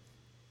connect,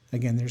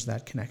 again, there's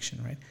that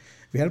connection, right?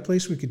 If we had a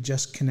place we could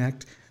just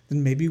connect,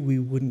 then maybe we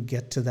wouldn't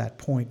get to that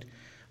point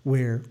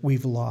where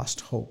we've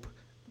lost hope.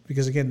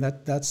 Because again,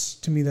 that's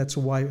to me, that's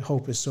why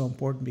hope is so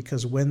important,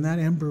 because when that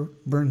ember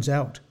burns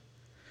out,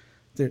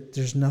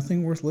 there's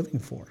nothing worth living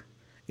for.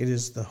 It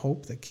is the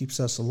hope that keeps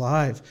us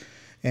alive,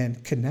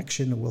 and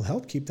connection will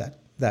help keep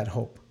that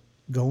hope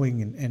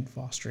going and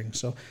fostering.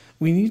 So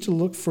we need to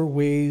look for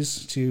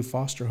ways to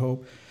foster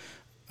hope.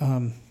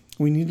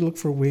 We need to look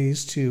for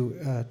ways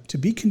to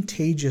be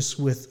contagious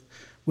with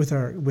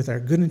our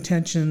good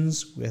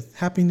intentions, with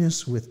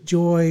happiness, with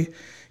joy.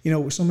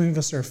 So many of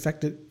us are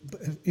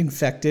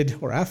infected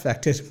or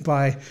affected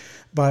by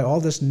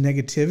all this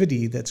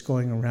negativity that's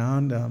going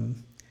around,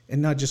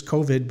 and not just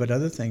COVID, but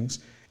other things,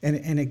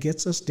 and it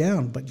gets us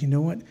down. But you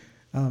know what?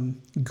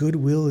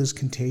 Goodwill is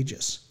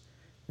contagious,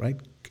 right?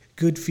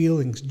 Good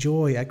feelings,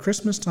 joy. At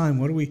Christmas time,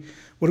 what do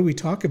we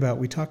talk about?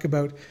 We talk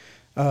about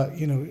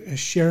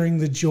sharing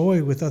the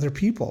joy with other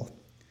people.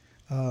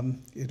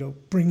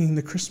 Bringing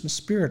the Christmas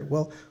spirit.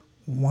 Well,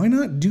 why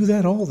not do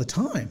that all the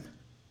time?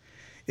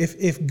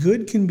 If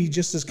good can be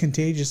just as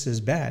contagious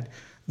as bad,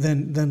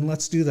 then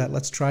let's do that.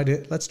 Let's try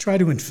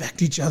to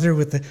infect each other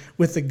with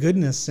the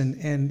goodness, and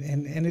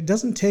it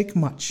doesn't take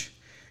much.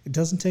 It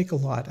doesn't take a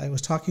lot. I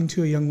was talking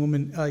to a young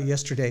woman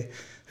yesterday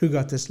who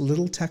got this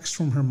little text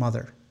from her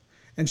mother,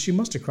 and she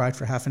must have cried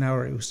for half an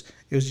hour. It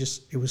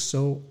was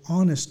so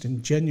honest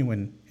and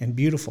genuine and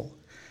beautiful,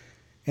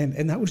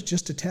 and that was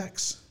just a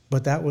text,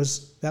 but that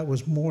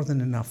was more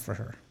than enough for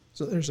her.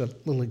 So there's a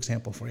little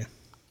example for you.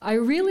 I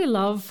really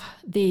love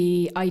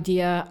the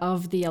idea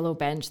of the yellow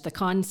bench, the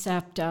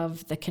concept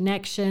of the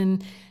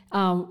connection.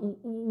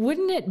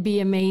 Wouldn't it be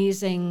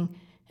amazing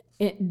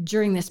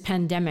during this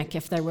pandemic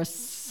if there was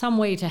some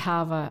way to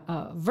have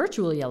a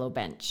virtual yellow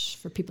bench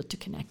for people to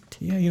connect?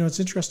 Yeah, it's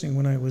interesting.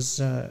 When I was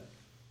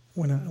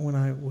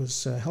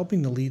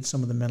helping to lead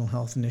some of the mental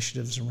health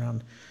initiatives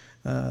around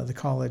the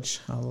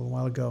college a little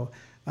while ago,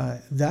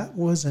 that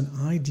was an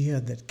idea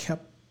that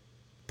kept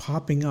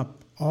popping up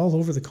all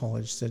over the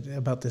college,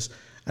 about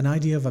an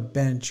idea of a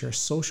bench or a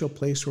social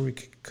place where we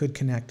could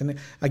connect. And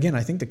again,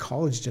 I think the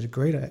college did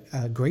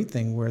a great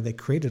thing where they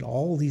created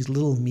all these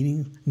little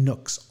meeting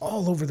nooks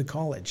all over the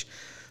college.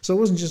 So it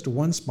wasn't just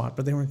one spot,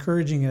 but they were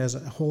encouraging it as a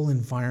whole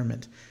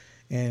environment.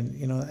 And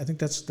I think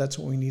that's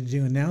what we need to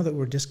do. And now that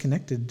we're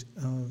disconnected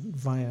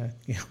via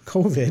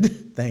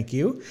COVID, thank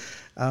you,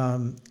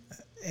 and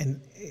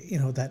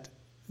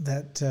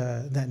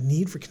that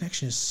need for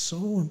connection is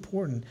so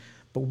important.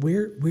 But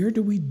where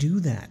do we do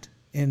that?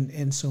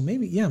 And so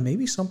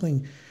maybe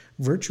something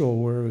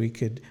virtual where we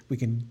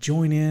can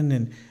join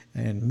in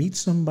and meet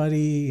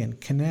somebody and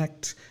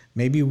connect.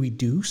 Maybe we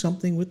do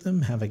something with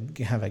them, have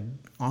a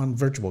on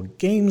virtual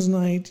games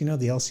night. The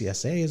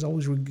LCSA is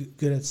always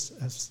good at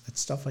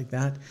stuff like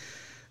that.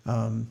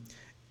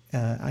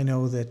 I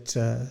know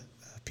that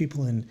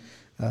people in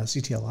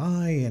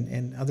CTLI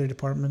and other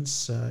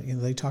departments,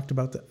 they talked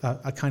about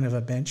a kind of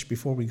a bench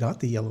before we got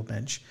the yellow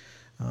bench.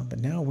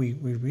 But now we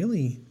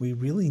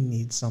really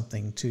need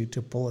something to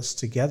pull us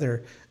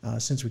together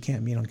since we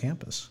can't meet on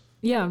campus.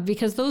 Yeah,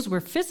 because those were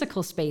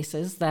physical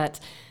spaces that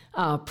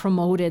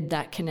promoted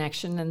that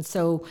connection. And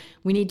so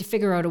we need to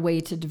figure out a way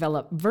to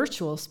develop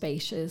virtual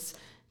spaces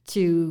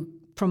to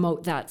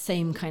promote that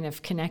same kind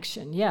of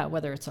connection. Yeah,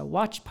 whether it's a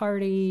watch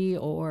party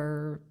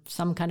or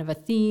some kind of a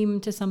theme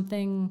to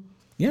something.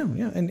 Yeah,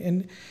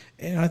 and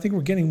I think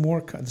we're getting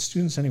more, the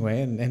students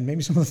anyway, and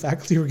maybe some of the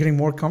faculty are getting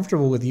more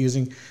comfortable with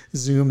using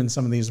Zoom and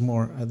some of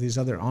these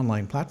other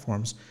online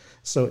platforms.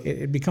 So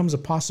it becomes a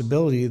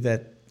possibility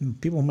that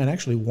people might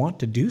actually want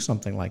to do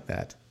something like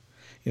that.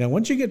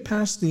 Once you get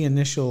past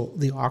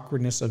the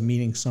awkwardness of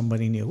meeting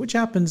somebody new, which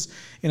happens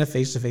in a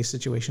face-to-face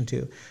situation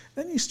too,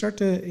 then you start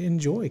to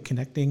enjoy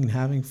connecting and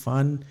having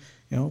fun,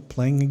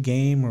 playing a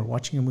game or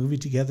watching a movie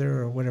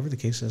together or whatever the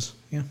case is.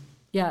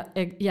 Yeah,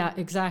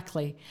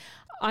 exactly.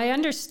 I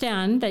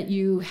understand that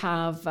you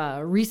have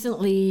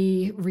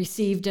recently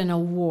received an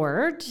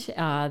award,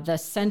 the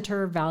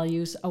Center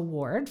Values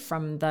Award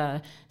from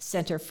the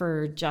Center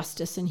for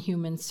Justice and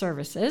Human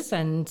Services.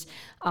 And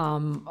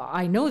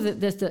I know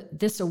that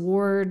this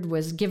award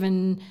was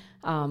given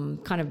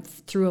kind of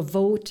through a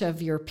vote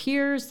of your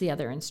peers, the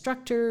other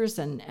instructors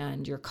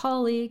and your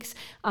colleagues.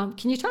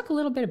 Can you talk a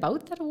little bit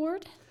about that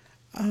award?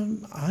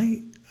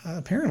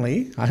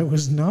 Apparently, I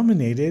was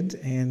nominated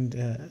and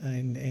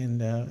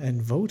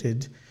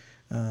voted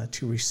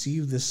to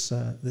receive this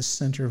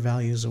Center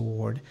Values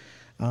Award.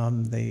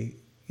 They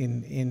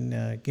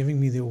in giving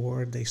me the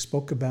award, they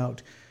spoke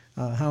about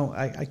how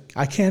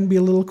I can be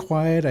a little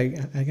quiet.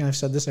 I've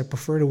said this. I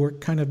prefer to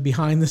work kind of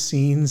behind the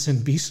scenes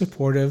and be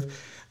supportive,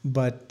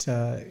 but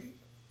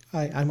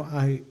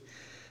I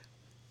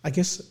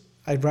guess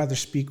I'd rather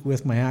speak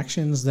with my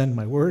actions than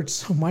my words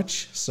so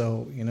much.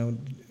 So,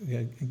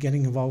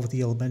 getting involved with the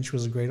Yellow Bench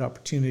was a great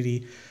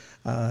opportunity.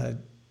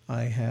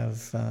 I have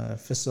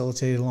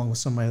facilitated, along with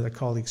some of my other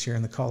colleagues here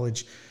in the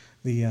college,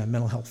 the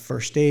mental health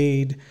first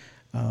aid.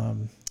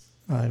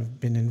 I've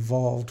been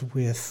involved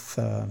with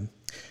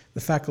the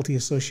Faculty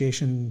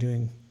Association,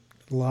 doing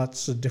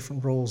lots of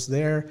different roles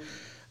there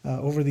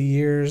over the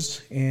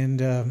years,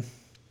 and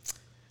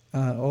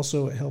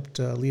also helped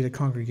lead a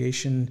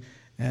congregation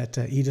at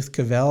Edith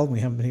Cavell. We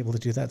haven't been able to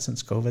do that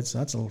since COVID, so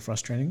that's a little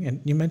frustrating. And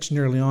you mentioned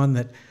early on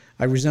that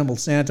I resembled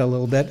Santa a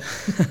little bit.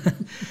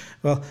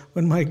 Well,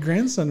 when my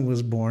grandson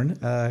was born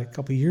a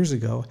couple of years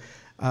ago,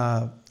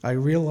 I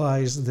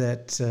realized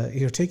that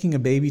taking a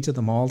baby to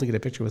the mall to get a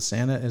picture with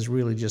Santa is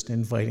really just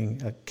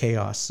inviting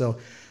chaos. So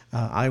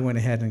I went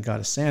ahead and got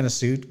a Santa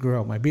suit, grew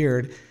out my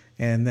beard,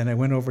 and then I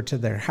went over to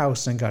their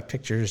house and got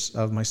pictures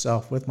of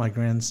myself with my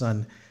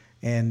grandson,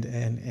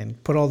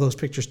 and put all those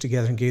pictures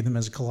together and gave them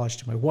as a collage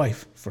to my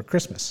wife for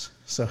Christmas.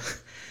 So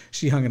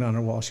she hung it on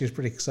her wall. She was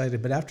pretty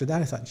excited. But after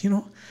that, I thought,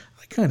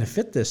 I kind of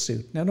fit this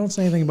suit. Now, don't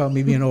say anything about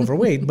me being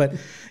overweight, but,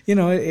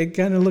 it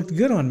kind of looked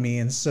good on me.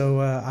 And so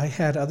I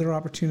had other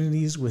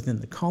opportunities within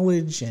the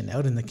college and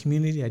out in the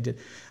community.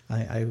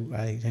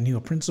 I knew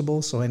a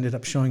principal, so I ended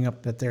up showing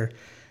up at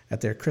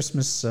their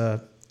Christmas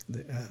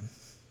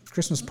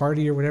Christmas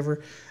party or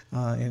whatever,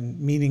 and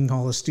meeting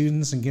all the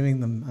students and giving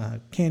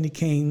them candy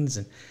canes.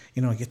 And,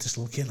 I get this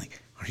little kid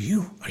like, are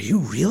you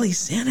really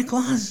Santa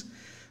Claus?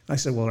 I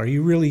said, well, are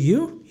you really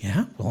you?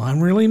 Yeah, well, I'm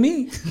really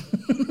me.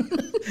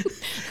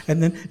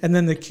 And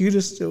then the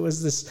cutest, it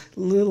was this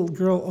little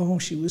girl. Oh,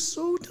 she was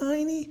so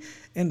tiny.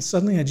 And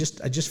suddenly I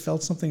just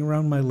felt something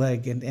around my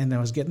leg, and I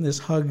was getting this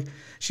hug.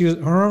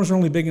 Her arms were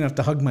only big enough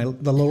to hug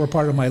the lower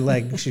part of my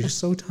leg. She was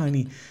so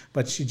tiny,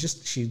 but she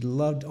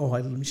loved.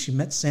 She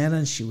met Santa,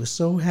 and she was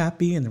so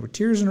happy, and there were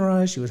tears in her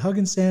eyes. She was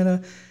hugging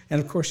Santa,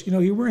 and of course,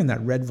 you're wearing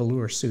that red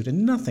velour suit,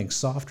 and nothing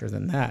softer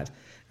than that,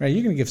 right?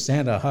 You're gonna give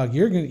Santa a hug.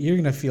 You're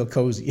gonna feel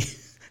cozy.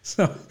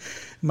 So,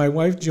 my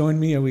wife joined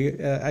me,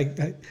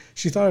 and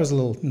she thought I was a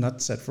little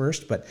nuts at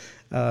first, but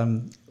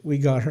we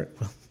got her.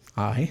 Well,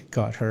 I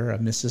got her a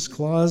Mrs.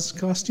 Claus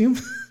costume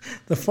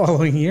the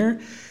following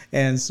year,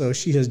 and so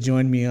she has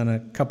joined me on a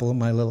couple of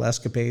my little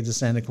escapades of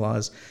Santa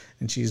Claus,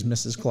 and she's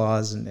Mrs.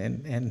 Claus,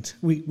 and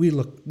we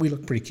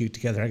look pretty cute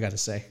together, I got to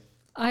say.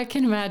 I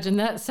can imagine.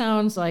 That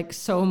sounds like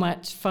so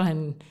much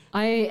fun.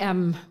 I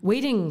am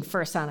waiting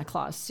for a Santa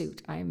Claus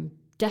suit. I'm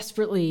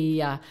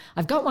desperately,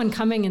 I've got one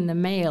coming in the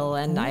mail,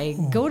 and I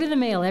go to the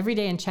mail every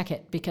day and check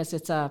it because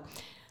it's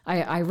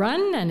I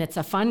run, and it's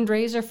a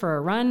fundraiser for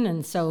a run,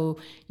 and so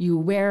you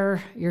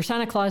wear your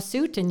Santa Claus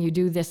suit and you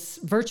do this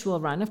virtual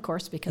run, of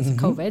course, because of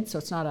COVID, so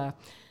it's not a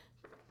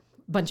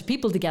bunch of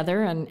people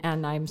together,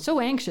 and I'm so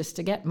anxious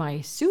to get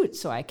my suit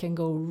so I can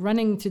go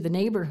running through the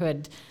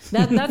neighborhood.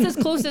 That's as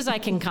close as I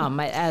can come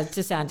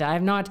to Santa.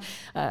 I'm not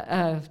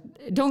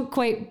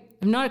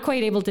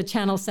quite able to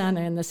channel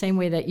Santa in the same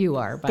way that you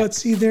are. But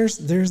see, there's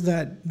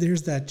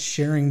that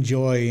sharing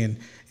joy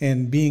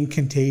and being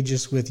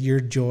contagious with your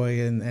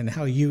joy, and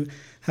how you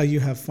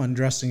have fun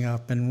dressing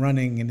up and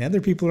running, and other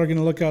people are going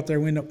to look out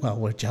their window. Well,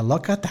 would you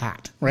look at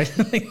that, right?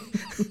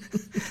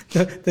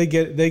 they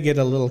get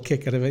a little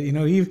kick out of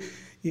it.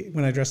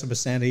 When I dress up as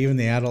Santa, even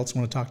the adults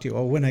want to talk to you.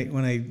 Oh, when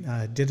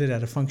I did it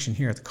at a function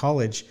here at the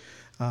college.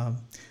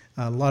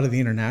 A lot of the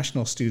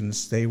international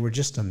students, they were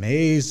just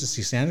amazed to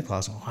see Santa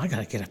Claus. Oh, I got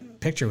to get a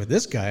picture with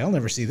this guy. I'll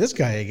never see this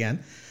guy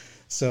again.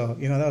 So,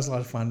 that was a lot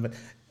of fun. But,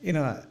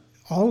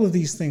 all of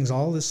these things,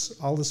 all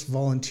this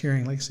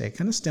volunteering, like I say, it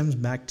kind of stems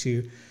back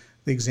to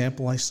the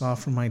example I saw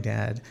from my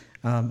dad.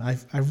 I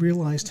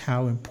realized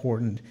how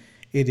important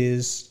it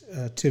is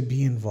to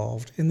be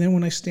involved. And then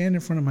when I stand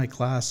in front of my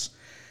class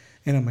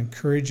and I'm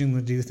encouraging them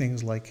to do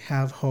things like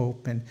have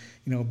hope and,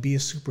 be a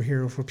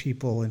superhero for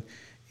people and,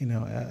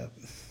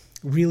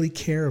 really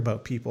care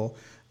about people,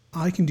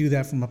 I can do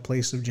that from a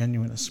place of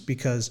genuineness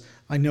because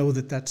I know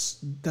that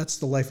that's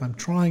the life I'm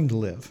trying to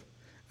live.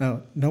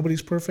 Now,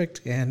 nobody's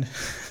perfect, and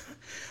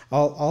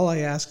all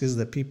I ask is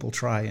that people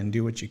try and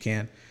do what you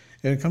can.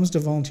 When it comes to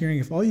volunteering,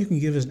 if all you can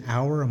give is an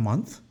hour a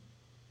month,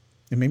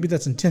 and maybe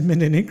that's in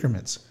 10-minute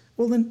increments,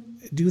 well, then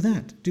do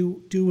that.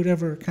 Do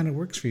whatever kind of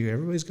works for you.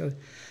 Everybody's got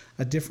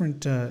a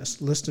different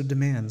list of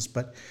demands,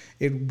 but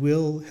it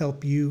will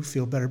help you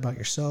feel better about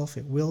yourself.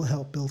 It will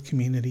help build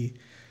community.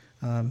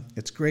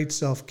 It's great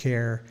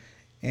self-care,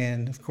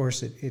 and of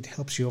course it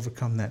helps you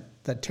overcome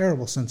that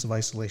terrible sense of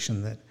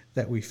isolation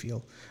that we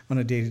feel on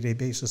a day-to-day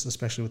basis,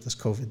 especially with this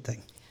COVID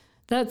thing.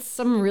 That's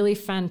some really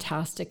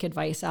fantastic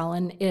advice,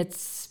 Alan.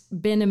 It's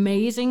been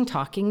amazing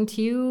talking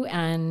to you,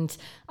 and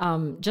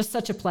just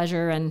such a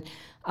pleasure. And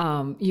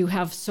You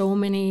have so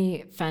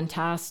many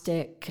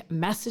fantastic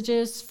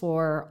messages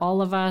for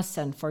all of us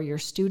and for your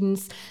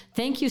students.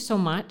 Thank you so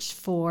much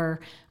for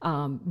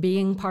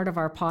being part of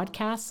our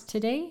podcast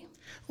today.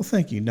 Well,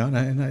 thank you, Donna.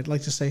 And I'd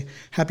like to say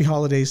happy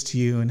holidays to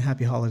you and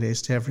happy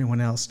holidays to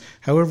everyone else.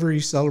 However you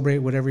celebrate,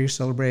 whatever you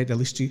celebrate, at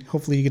least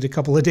hopefully you get a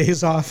couple of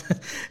days off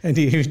and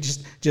you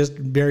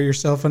just bury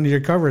yourself under your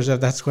covers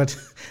if that's what,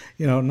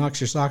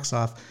 knocks your socks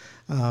off.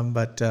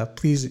 But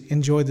please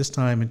enjoy this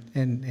time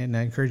and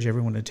I encourage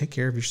everyone to take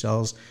care of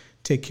yourselves,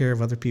 take care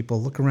of other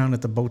people, look around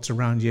at the boats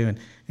around you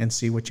and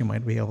see what you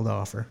might be able to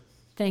offer.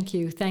 Thank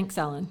you. Thanks,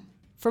 Ellen.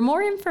 For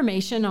more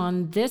information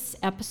on this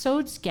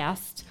episode's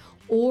guest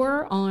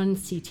or on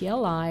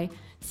CTLI,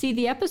 see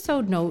the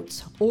episode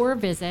notes or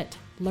visit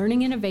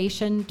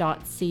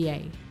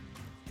learninginnovation.ca.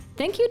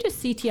 Thank you to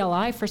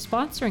CTLI for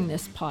sponsoring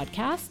this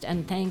podcast,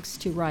 and thanks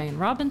to Ryan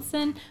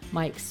Robinson,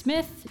 Mike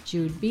Smith,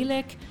 Jude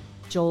Bielik,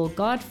 Joel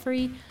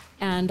Godfrey,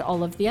 and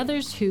all of the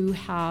others who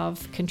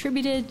have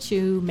contributed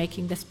to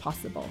making this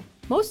possible.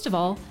 Most of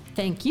all,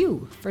 thank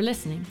you for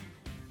listening.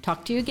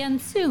 Talk to you again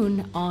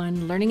soon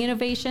on Learning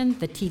Innovation,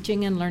 the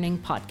Teaching and Learning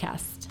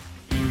Podcast.